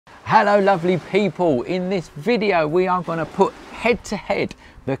Hello lovely people, in this video we are going to put head to head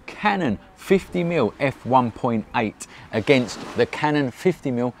the Canon 50mm f1.8 against the Canon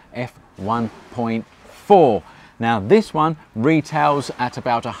 50mm f1.4. Now this one retails at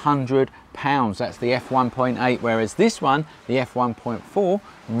about £100, that's the f1.8, whereas this one, the f1.4,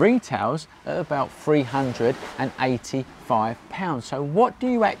 retails at about £385. So what do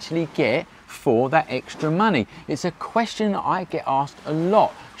you actually get for that extra money? It's a question that I get asked a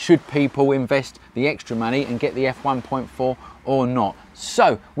lot. Should people invest the extra money and get the f1.4 or not?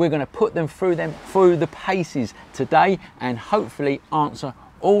 So we're going to put them through the paces today and hopefully answer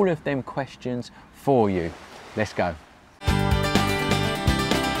all of them questions for you. Let's go.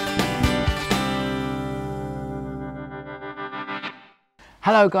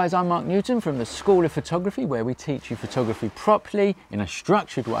 Hello guys, I'm Mark Newton from the School of Photography, where we teach you photography properly in a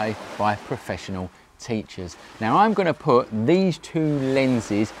structured way by professional teachers. Now I'm going to put these two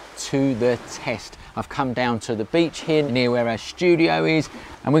lenses to the test. I've come down to the beach here near where our studio is,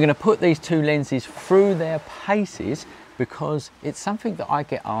 and we're going to put these two lenses through their paces because it's something that I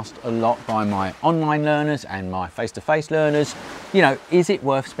get asked a lot by my online learners and my face-to-face learners. You know, is it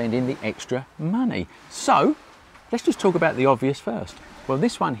worth spending the extra money? So let's just talk about the obvious first. Well,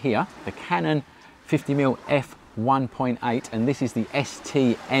 this one here, the Canon 50mm f1.8, and this is the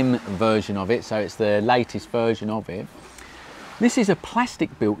STM version of it, so it's the latest version of it. This is a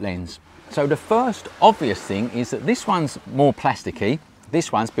plastic built lens. So the first obvious thing is that this one's more plasticky,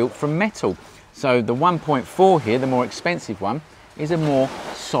 this one's built from metal. So the 1.4 here, the more expensive one, is a more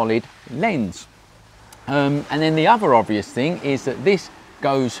solid lens. And then the other obvious thing is that this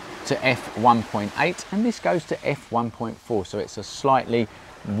goes to f1.8 and this goes to f1.4, so it's a slightly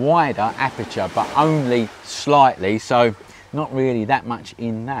wider aperture, but only slightly, so not really that much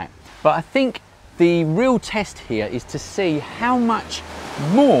in that. But I think the real test here is to see how much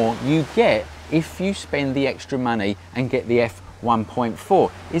more you get if you spend the extra money and get the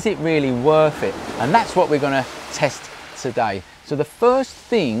f1.4. Is it really worth it? And that's what we're going to test today. So the first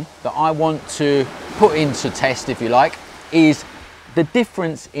thing that I want to put into test, if you like, is the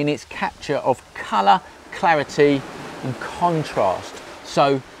difference in its capture of colour, clarity and contrast.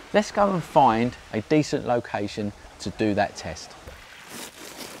 So let's go and find a decent location to do that test.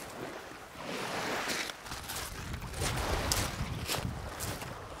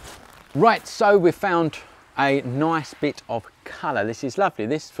 Right, so we've found a nice bit of colour. This is lovely,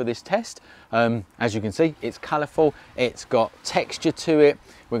 for this test. As you can see, it's colourful, it's got texture to it.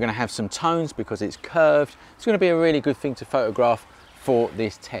 We're going to have some tones because it's curved. It's going to be a really good thing to photograph for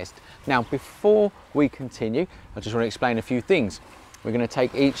this test. Now, before we continue, I just want to explain a few things. We're going to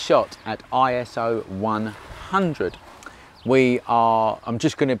take each shot at ISO 100. I'm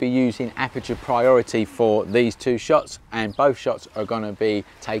just going to be using aperture priority for these two shots, and both shots are going to be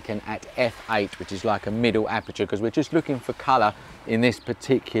taken at f8, which is like a middle aperture, because we're just looking for colour in this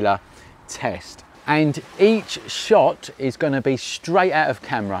particular test. And each shot is going to be straight out of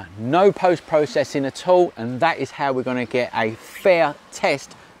camera, no post-processing at all, and that is how we're going to get a fair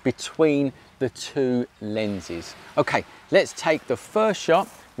test between the two lenses. Okay, let's take the first shot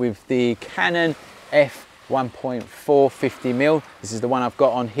with the Canon f1.4 50mm. This is the one I've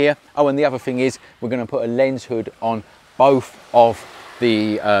got on here. Oh, and the other thing is we're going to put a lens hood on both of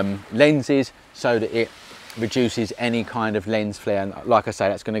the lenses so that it reduces any kind of lens flare, and like I say,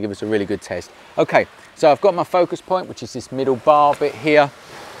 that's going to give us a really good test. Okay, so I've got my focus point, which is this middle bar bit here.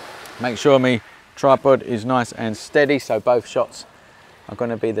 Make sure my tripod is nice and steady, so both shots are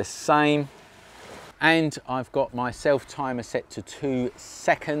going to be the same. And I've got my self timer set to 2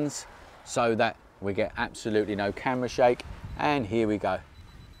 seconds so that we get absolutely no camera shake. And here we go.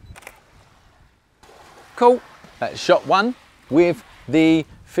 Cool, that's shot one with the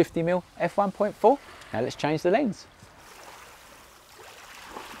 50mm f1.4. Now let's change the lens.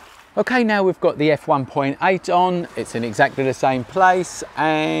 Okay, now we've got the f1.8 on, it's in exactly the same place,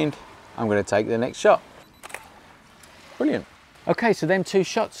 and I'm going to take the next shot. Brilliant. Okay, so them two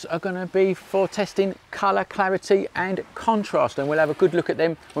shots are going to be for testing colour, clarity and contrast, and we'll have a good look at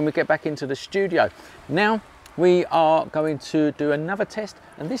them when we get back into the studio. Now we are going to do another test,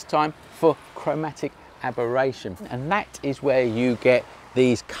 and this time for chromatic aberration, and that is where you get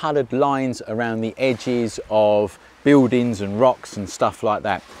these coloured lines around the edges of buildings and rocks and stuff like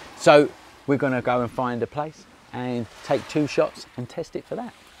that. So we're going to go and find a place and take 2 shots and test it for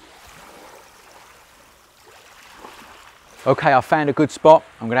that. Okay, I found a good spot.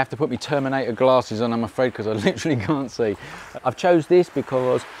 I'm gonna have to put my Terminator glasses on, I'm afraid, because I literally can't see. I've chose this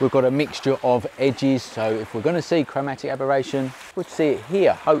because we've got a mixture of edges, so if we're gonna see chromatic aberration, we'll see it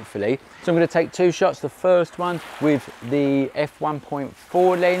here, hopefully. So I'm gonna take 2 shots. The first one with the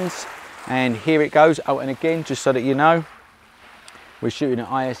f1.4 lens, and here it goes. Oh, and again, just so that you know, we're shooting at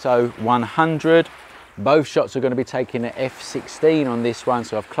ISO 100. Both shots are gonna be taking at f16 on this one,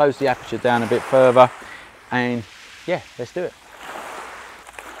 so I've closed the aperture down a bit further, and yeah, let's do it.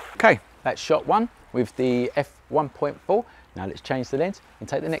 Okay, that's shot 1 with the f1.4. Now let's change the lens and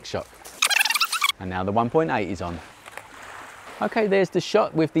take the next shot. And now the 1.8 is on. Okay, there's the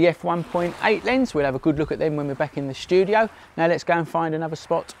shot with the f1.8 lens. We'll have a good look at them when we're back in the studio. Now let's go and find another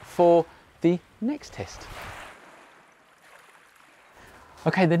spot for the next test.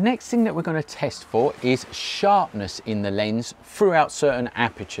 Okay, the next thing that we're going to test for is sharpness in the lens throughout certain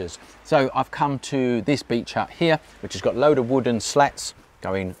apertures. So I've come to this beach hut here, which has got a load of wooden slats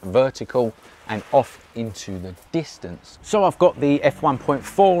going vertical and off into the distance. So I've got the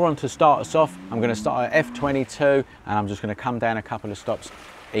f1.4 on to start us off. I'm going to start at f22 and I'm just going to come down a couple of stops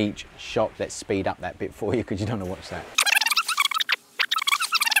each shot. Let's speed up that bit for you because you don't want to watch that.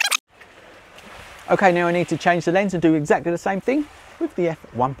 Okay, now I need to change the lens and do exactly the same thing with the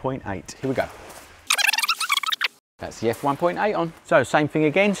f1.8. Here we go. That's the f1.8 on. So same thing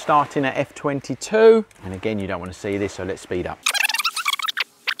again, starting at f22. And again, you don't want to see this, so let's speed up.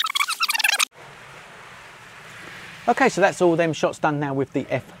 Okay, so that's all them shots done now with the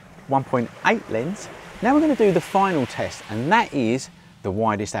f1.8 lens. Now we're going to do the final test, and that is the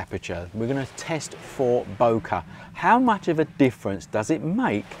widest aperture. We're going to test for bokeh. How much of a difference does it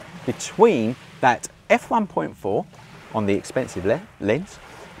make between that f1.4 on the expensive lens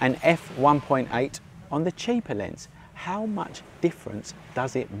and f1.8 on the cheaper lens? How much difference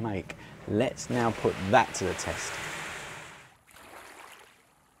does it make? Let's now put that to the test.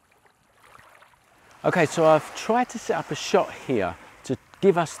 Okay, so I've tried to set up a shot here to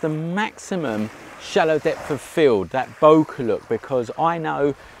give us the maximum shallow depth of field, that bokeh look, because I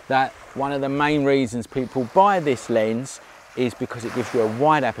know that one of the main reasons people buy this lens is because it gives you a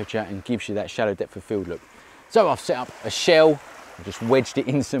wide aperture and gives you that shallow depth of field look. So I've set up a shell, I've just wedged it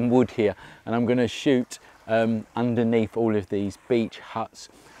in some wood here, and I'm going to shoot underneath all of these beach huts.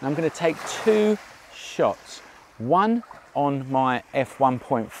 And I'm going to take 2 shots, one on my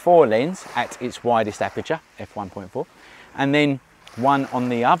f1.4 lens at its widest aperture, f1.4, and then one on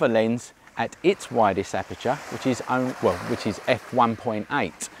the other lens at its widest aperture, which is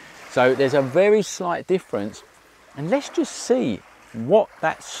f1.8. So there's a very slight difference, and let's just see what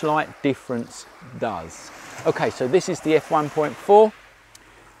that slight difference does. Okay, so this is the f1.4.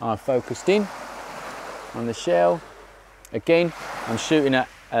 I've focused in on the shell. Again, I'm shooting at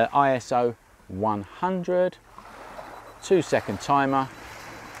ISO 100, 2-second timer,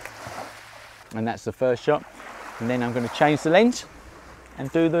 and that's the first shot. And then I'm going to change the lens and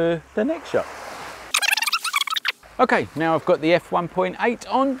do the next shot. Okay, now I've got the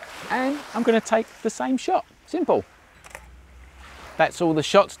f1.8 on and I'm going to take the same shot. Simple. That's all the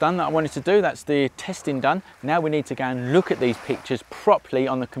shots done that I wanted to do. That's the testing done. Now we need to go and look at these pictures properly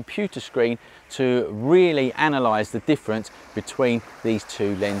on the computer screen to really analyse the difference between these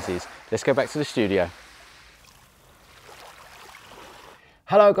 2 lenses. Let's go back to the studio.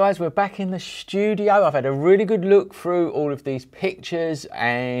 Hello guys, we're back in the studio. I've had a really good look through all of these pictures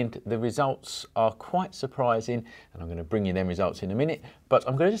and the results are quite surprising, and I'm going to bring you them results in a minute. But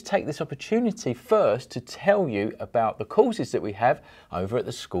I'm going to just take this opportunity first to tell you about the courses that we have over at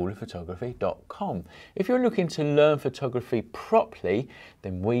the schoolofphotography.com. If you're looking to learn photography properly,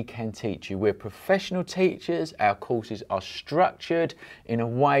 then we can teach you. We're professional teachers. Our courses are structured in a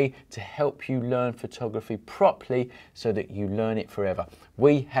way to help you learn photography properly so that you learn it forever.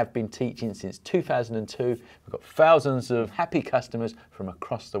 We have been teaching since 2002. We've got thousands of happy customers from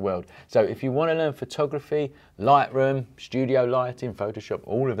across the world. So if you want to learn photography, Lightroom, studio lighting, Photoshop,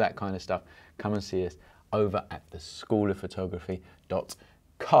 all of that kind of stuff, come and see us over at the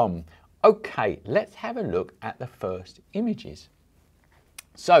schoolofphotography.com. Okay, let's have a look at the first images.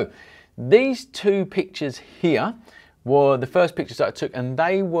 So these 2 pictures here were the first pictures that I took, and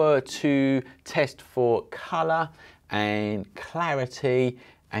they were to test for colour and clarity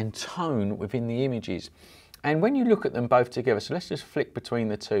and tone within the images. And when you look at them both together, so let's just flick between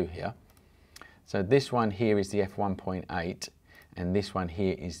the 2 here. So this one here is the f1.8 and this one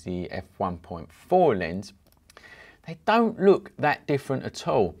here is the f1.4 lens. They don't look that different at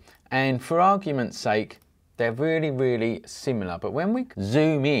all. And for argument's sake, they're really, really similar. But when we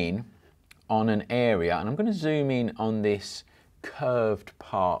zoom in on an area, and I'm going to zoom in on this curved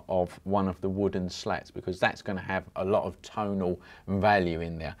part of one of the wooden slats, because that's going to have a lot of tonal value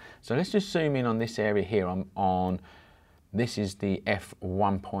in there. So let's just zoom in on this area here. This is the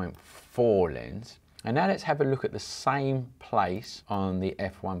f1.4 lens. And now let's have a look at the same place on the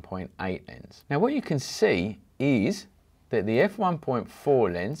f1.8 lens. Now what you can see is that the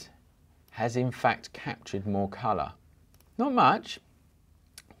f1.4 lens has in fact captured more colour. Not much,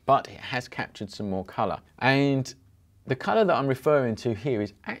 but it has captured some more colour. And the colour that I'm referring to here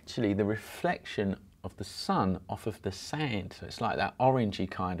is actually the reflection of the sun off of the sand. So it's like that orangey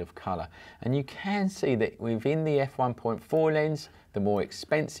kind of colour. And you can see that within the f1.4 lens, the more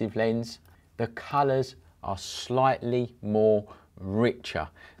expensive lens, the colours are slightly more richer,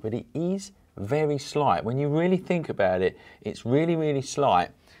 but it is very slight. When you really think about it, it's really, really slight.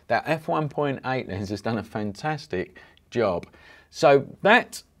 That f1.8 lens has done a fantastic job. So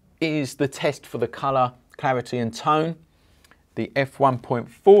that is the test for the colour, clarity and tone. The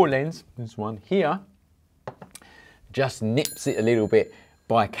f1.4 lens, this one here, just nips it a little bit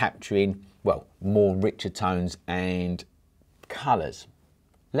by capturing, well, more richer tones and colours.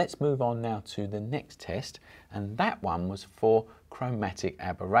 Let's move on now to the next test, and that one was for chromatic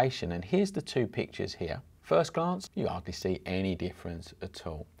aberration. And here's the two pictures here. First glance, you hardly see any difference at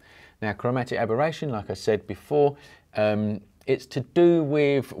all. Now, chromatic aberration, like I said before, it's to do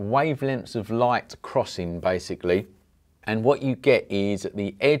with wavelengths of light crossing, basically. And what you get is at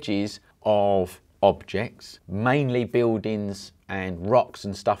the edges of objects, mainly buildings and rocks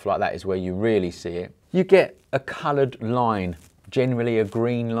and stuff like that is where you really see it. You get a coloured line, generally a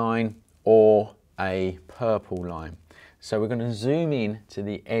green line or a purple line. So we're going to zoom in to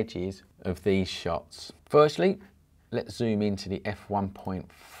the edges of these shots. Firstly, let's zoom into the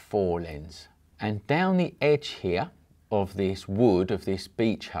f1.4 lens. And down the edge here of this wood, of this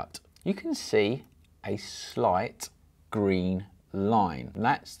beach hut, you can see a slight green line.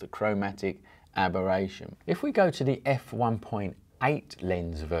 That's the chromatic aberration. If we go to the f1.8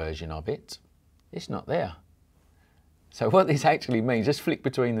 lens version of it, it's not there. So what this actually means, just flick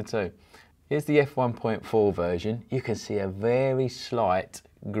between the two. Here's the f1.4 version. You can see a very slight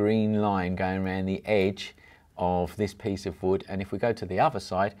green line going around the edge of this piece of wood. And if we go to the other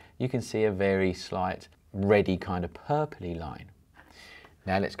side, you can see a very slight reddy kind of purpley line.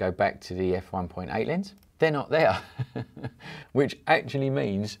 Now let's go back to the f1.8 lens. They're not there, which actually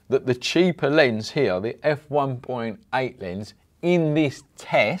means that the cheaper lens here, the f1.8 lens, in this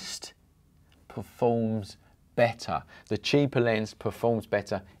test performs better. The cheaper lens performs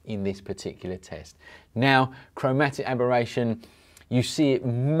better in this particular test. Now, chromatic aberration, you see it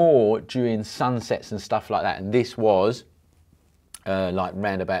more during sunsets and stuff like that, and this was like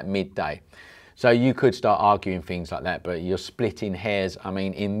round about midday. So you could start arguing things like that, but you're splitting hairs. I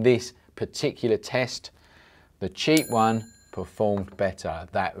mean, in this particular test, the cheap one performed better.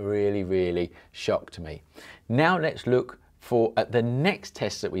 That really, really shocked me. Now let's look at the next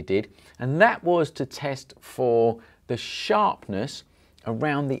test that we did, and that was to test for the sharpness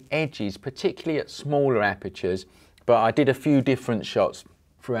around the edges, particularly at smaller apertures, but I did a few different shots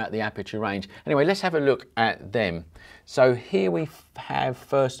throughout the aperture range. Anyway, let's have a look at them. So here we have,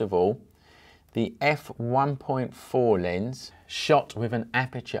 first of all, the f1.4 lens shot with an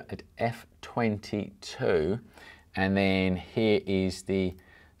aperture at f22, and then here is the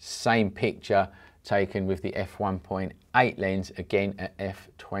same picture taken with the f1.8 lens, again at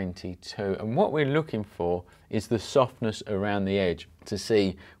f22. And what we're looking for is the softness around the edge to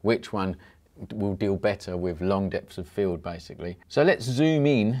see which one will deal better with long depths of field, basically. So let's zoom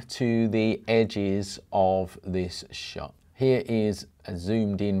in to the edges of this shot. Here is a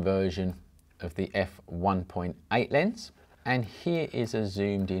zoomed in version of the f1.8 lens, and here is a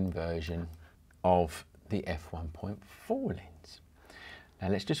zoomed in version of the f1.4 lens. Now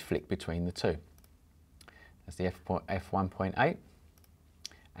let's just flick between the two. That's the f1.8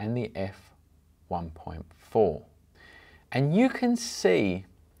 and the f1.4. And you can see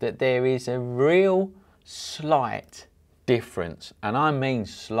that there is a real slight difference, and I mean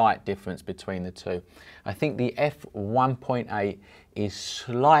slight difference between the two. I think the f1.8 is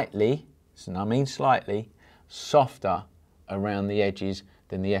slightly, and I mean slightly, softer around the edges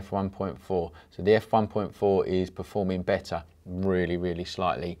than the f1.4. So the f1.4 is performing better, really, really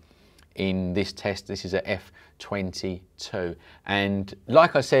slightly. In this test, this is at f22. And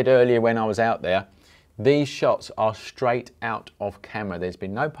like I said earlier when I was out there, these shots are straight out of camera. There's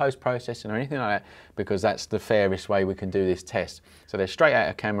been no post-processing or anything like that, because that's the fairest way we can do this test. So they're straight out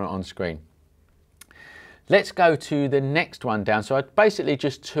of camera on screen. Let's go to the next one down. So I basically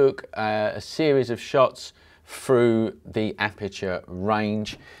just took a series of shots through the aperture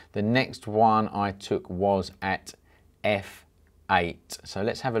range. The next one I took was at f8. So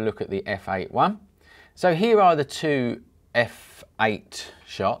let's have a look at the f8 one. So here are the two f8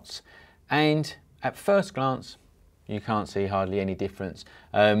 shots, and at first glance you can't see hardly any difference.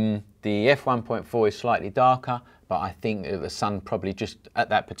 The f1.4 is slightly darker, but I think that the sun probably just at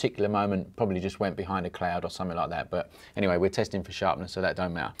that particular moment probably just went behind a cloud or something like that. But anyway, we're testing for sharpness, so that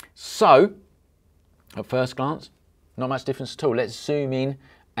don't matter. So at first glance, not much difference at all. Let's zoom in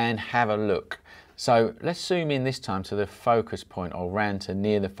and have a look. So let's zoom in this time to the focus point, or round to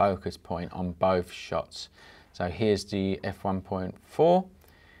near the focus point on both shots. So here's the f1.4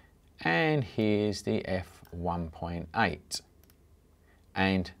 and here's the f1.8.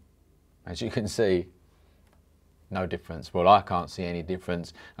 And as you can see, no difference. Well, I can't see any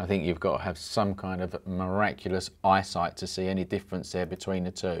difference. I think you've got to have some kind of miraculous eyesight to see any difference there between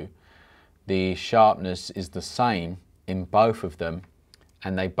the two. The sharpness is the same in both of them,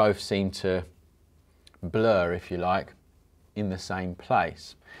 and they both seem to blur, if you like, in the same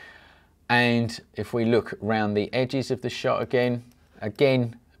place. And if we look around the edges of the shot again,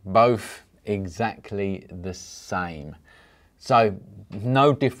 both exactly the same. So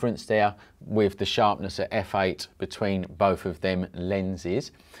no difference there with the sharpness at f8 between both of them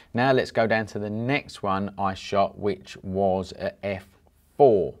lenses. Now let's go down to the next one I shot, which was at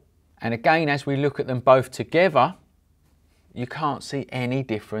f4. And again, as we look at them both together, you can't see any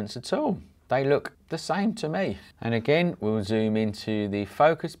difference at all. They look the same to me. And again, we'll zoom into the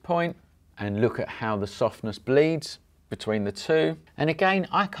focus point and look at how the softness bleeds between the two. And again,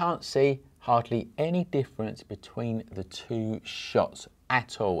 I can't see hardly any difference between the two shots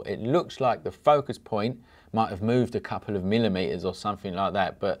at all. It looks like the focus point might have moved a couple of millimeters or something like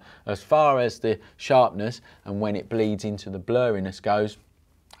that, but as far as the sharpness and when it bleeds into the blurriness goes,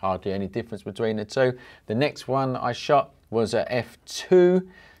 hardly any difference between the two. The next one I shot was at f2,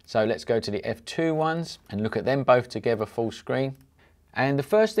 so let's go to the f2 ones and look at them both together full screen. And the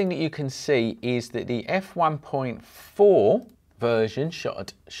first thing that you can see is that the f1.4 version shot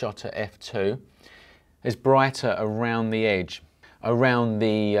at f2 is brighter around the edge, around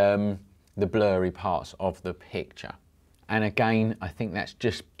the blurry parts of the picture. And again, I think that's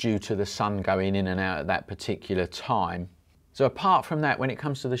just due to the sun going in and out at that particular time. So apart from that, when it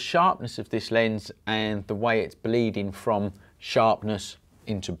comes to the sharpness of this lens and the way it's bleeding from sharpness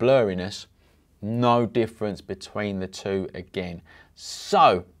into blurriness, no difference between the two again.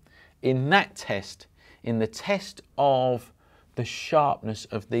 So in that test, in the test of the sharpness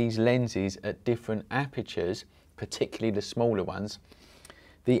of these lenses at different apertures, particularly the smaller ones,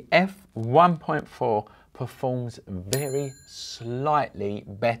 the f1.4 performs very slightly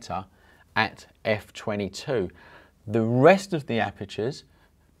better at f22. The rest of the apertures,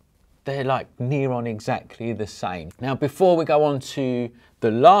 they're like near on exactly the same. Now, before we go on to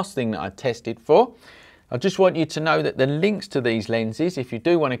the last thing that I tested for, I just want you to know that the links to these lenses, if you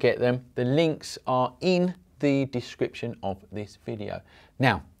do want to get them, the links are in the description of this video.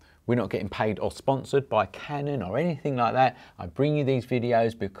 Now, we're not getting paid or sponsored by Canon or anything like that. I bring you these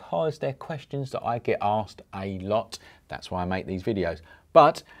videos because they're questions that I get asked a lot. That's why I make these videos.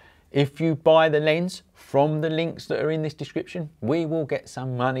 But if you buy the lens from the links that are in this description, we will get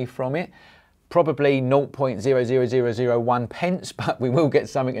some money from it. Probably 0.00001 pence, but we will get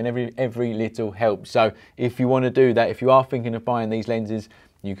something, and every little helps. So if you want to do that, if you are thinking of buying these lenses,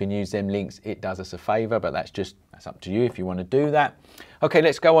 you can use them links. It does us a favor, but that's up to you if you want to do that. Okay,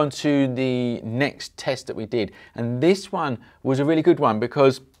 let's go on to the next test that we did. And this one was a really good one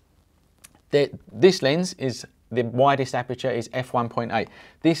because this lens is, the widest aperture is f1.8.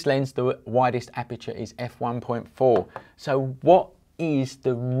 This lens, the widest aperture is f1.4. So what is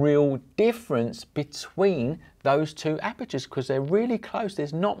the real difference between those two apertures? Because they're really close.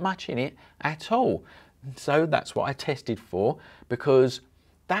 There's not much in it at all. So that's what I tested for, because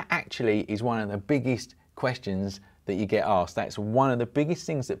that actually is one of the biggest questions that you get asked. That's one of the biggest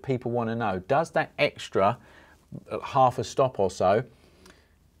things that people want to know. Does that extra half a stop or so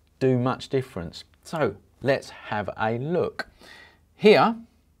do much difference? So let's have a look. Here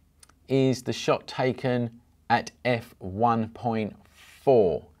is the shot taken at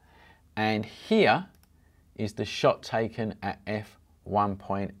f1.4, and here is the shot taken at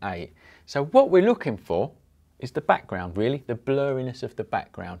f1.8. So what we're looking for is the background, really, the blurriness of the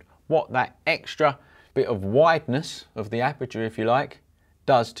background, what that extra bit of wideness of the aperture, if you like,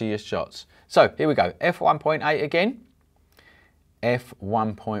 does to your shots. So here we go, f1.8 again,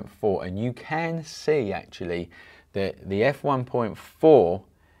 f1.4, and you can see actually that the f1.4,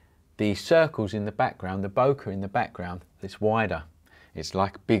 the circles in the background, the bokeh in the background, it's wider. It's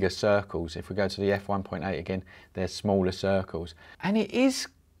like bigger circles. If we go to the f1.8 again, they're smaller circles. And it is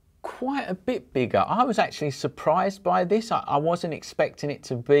quite a bit bigger. I was actually surprised by this. I wasn't expecting it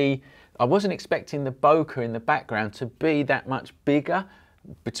to be, I wasn't expecting the bokeh in the background to be that much bigger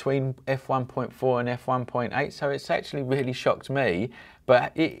between f1.4 and f1.8, so it's actually really shocked me,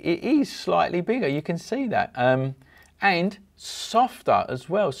 but it is slightly bigger, you can see that, and softer as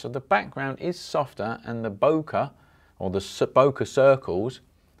well. So the background is softer and the bokeh, or the bokeh circles,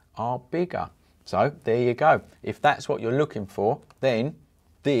 are bigger. So there you go. If that's what you're looking for, then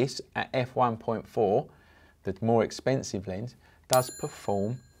this at f1.4, the more expensive lens, does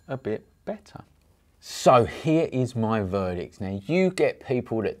perform a bit better. So here is my verdict. Now, you get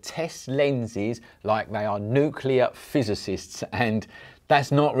people that test lenses like they are nuclear physicists, and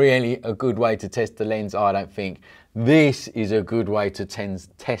that's not really a good way to test the lens, I don't think. This is a good way to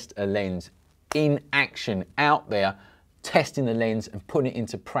test a lens in action, out there, testing the lens and putting it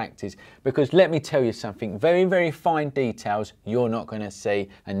into practice. Because let me tell you something, very, very fine details you're not going to see,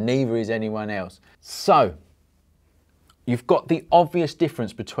 and neither is anyone else. So you've got the obvious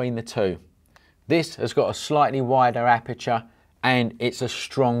difference between the two. This has got a slightly wider aperture and it's a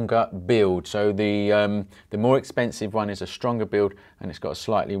stronger build. So the more expensive one is a stronger build and it's got a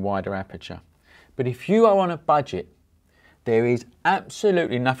slightly wider aperture. But if you are on a budget, there is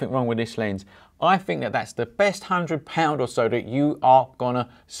absolutely nothing wrong with this lens. I think that that's the best £100 or so that you are gonna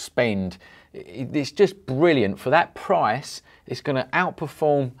spend. It's just brilliant. For that price, it's gonna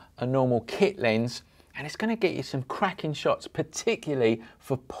outperform a normal kit lens, and it's going to get you some cracking shots, particularly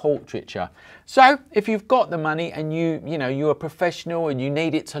for portraiture. So if you've got the money and you're a professional and you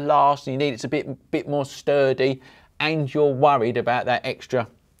need it to last, and you need it to be a bit more sturdy, and you're worried about that extra,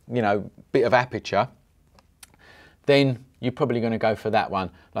 bit of aperture, then you're probably going to go for that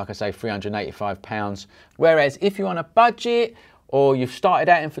one. Like I say, £385. Whereas if you're on a budget, or you've started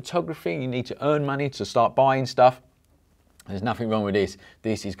out in photography and you need to earn money to start buying stuff, there's nothing wrong with this.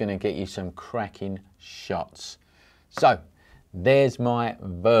 This is going to get you some cracking shots. So there's my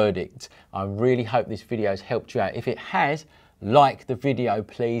verdict. I really hope this video has helped you out. If it has, like the video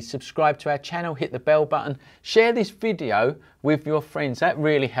please, subscribe to our channel, hit the bell button, share this video with your friends. That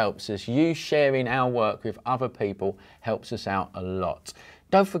really helps us. You sharing our work with other people helps us out a lot.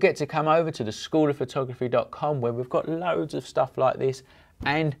 Don't forget to come over to theschoolofphotography.com, where we've got loads of stuff like this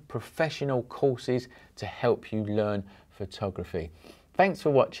and professional courses to help you learn photography. Thanks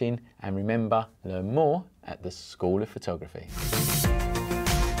for watching, and remember, learn more at the School of Photography.